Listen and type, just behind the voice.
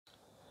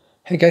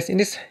Hey guys, in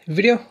this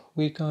video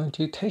we're going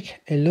to take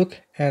a look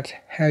at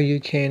how you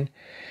can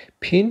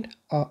pin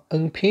or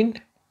unpin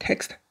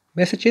text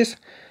messages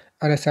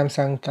on the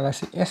Samsung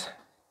Galaxy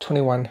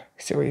S21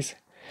 series.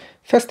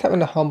 First, tap on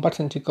the home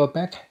button to go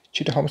back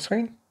to the home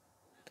screen.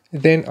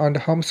 Then on the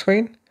home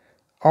screen,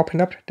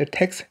 open up the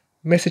text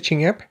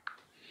messaging app.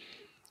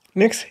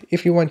 Next,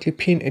 if you want to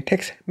pin a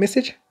text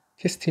message,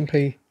 just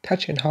simply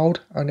touch and hold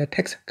on the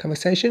text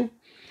conversation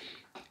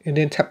and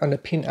then tap on the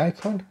pin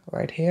icon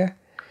right here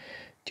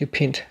to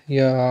pin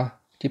your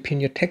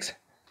text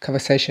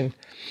conversation.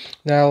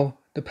 Now,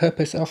 the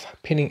purpose of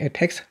pinning a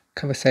text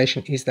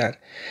conversation is that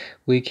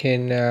we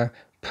can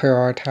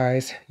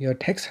prioritize your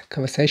text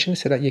conversation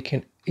so that you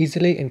can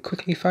easily and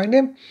quickly find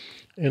them.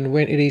 And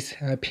when it is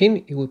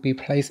pinned, it will be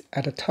placed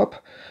at the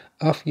top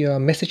of your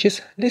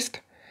messages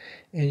list.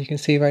 And you can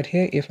see right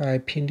here, if I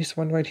pin this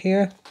one right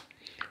here,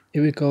 it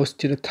will go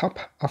to the top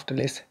of the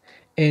list.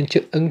 And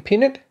to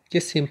unpin it,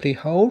 just simply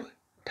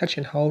touch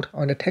and hold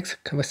on the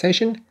text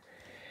conversation,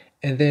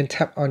 and then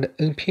tap on the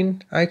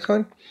unpin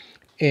icon,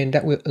 and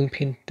that will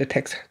unpin the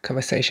text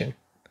conversation.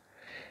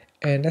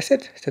 And that's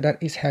it. So that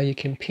is how you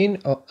can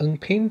pin or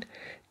unpin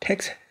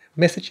text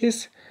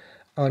messages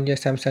on your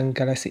Samsung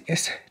Galaxy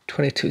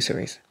S22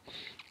 series.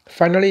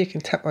 Finally, you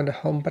can tap on the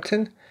home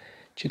button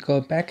to go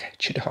back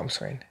to the home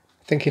screen.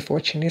 Thank you for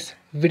watching this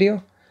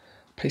video.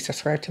 Please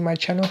subscribe to my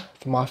channel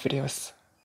for more videos.